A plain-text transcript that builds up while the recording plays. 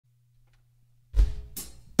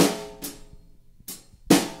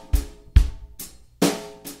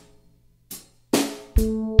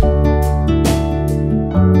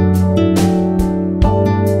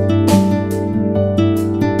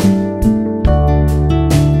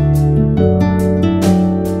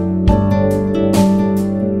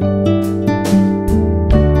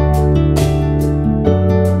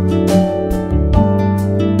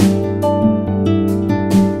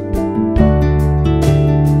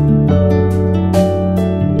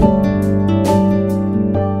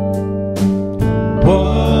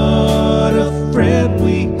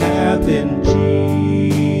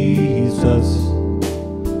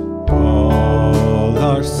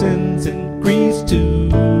burdens to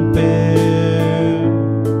bear.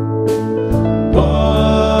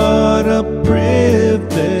 What a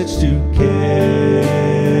privilege to carry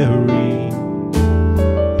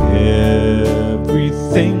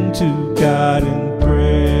everything to God in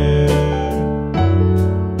prayer.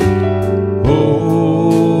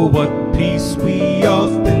 Oh, what peace we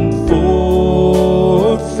often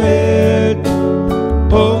forfeit.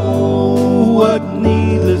 Oh, what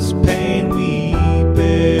needless pain we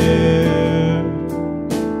bear.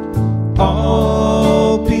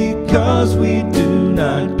 All because we do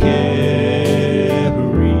not carry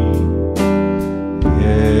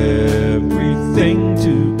everything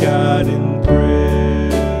to God in prayer.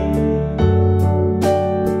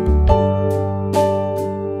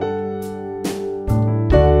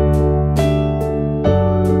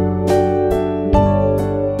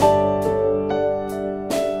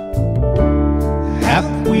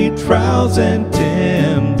 Have we trials and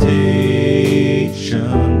temptations?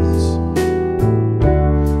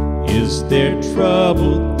 Is there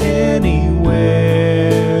trouble anywhere?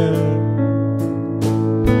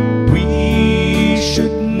 We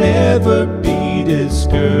should never be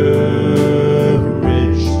discouraged.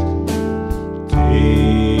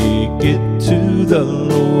 Take it to the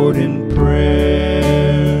Lord in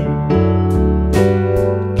prayer.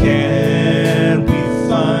 Can we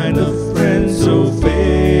find a friend so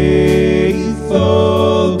faithful,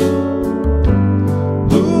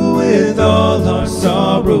 who with all our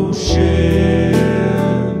sorrow share?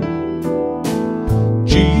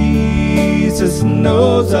 Jesus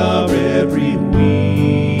knows our every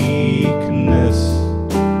weakness.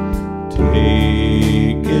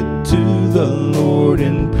 Take it to the Lord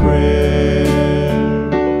in prayer.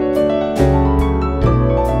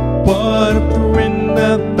 What a friend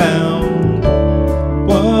I found,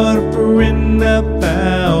 what a friend I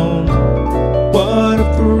found, what a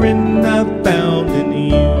friend I found in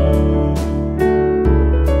you.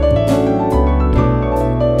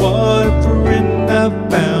 What a friend I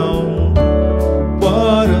found,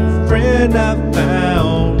 what a friend I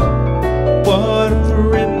found, what a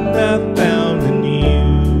friend I found in you.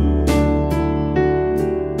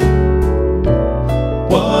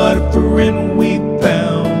 What a friend we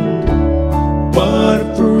found, what a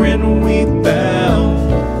friend we found,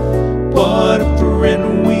 what a friend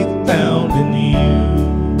we found in you.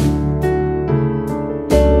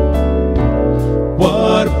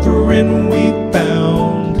 What a friend we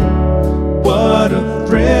found, what a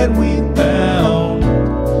friend we found,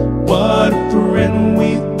 what a friend we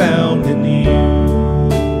found in you.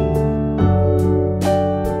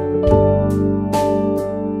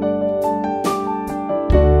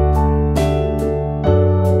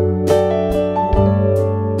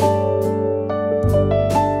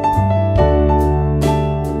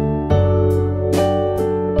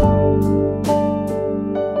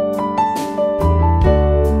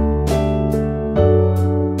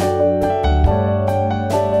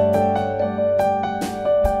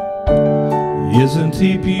 Isn't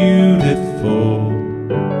he beautiful?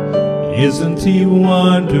 Isn't he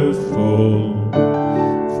wonderful?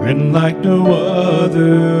 Friend like no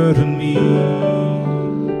other to me.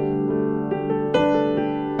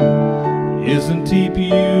 Isn't he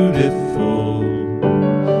beautiful?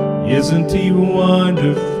 Isn't he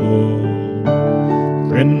wonderful?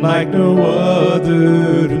 Friend like no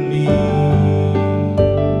other to me.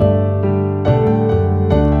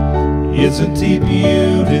 Isn't he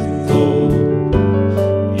beautiful?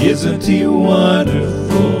 Isn't he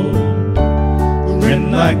wonderful?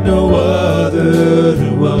 Friend like no other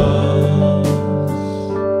to us.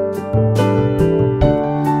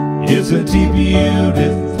 Isn't he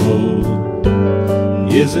beautiful?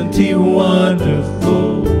 Isn't he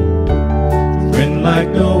wonderful? Friend like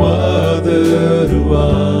no other to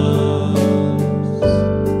us.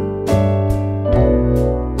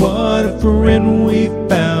 What a friend we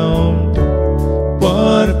found,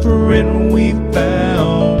 what a friend we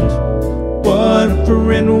found, what a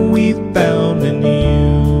friend we found in you.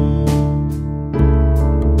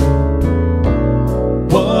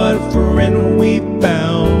 What a friend we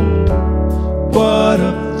found, what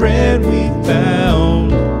a friend we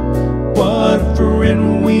found, what a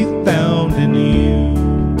friend we found in you.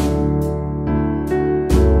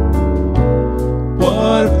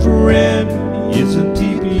 What a friend, isn't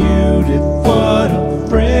he beautiful? What a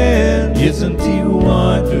friend, isn't he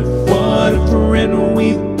wonderful? What a friend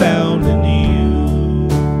we found in you.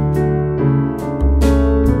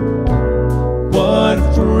 What a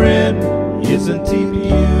friend, isn't he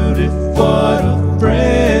beautiful? What a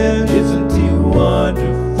friend.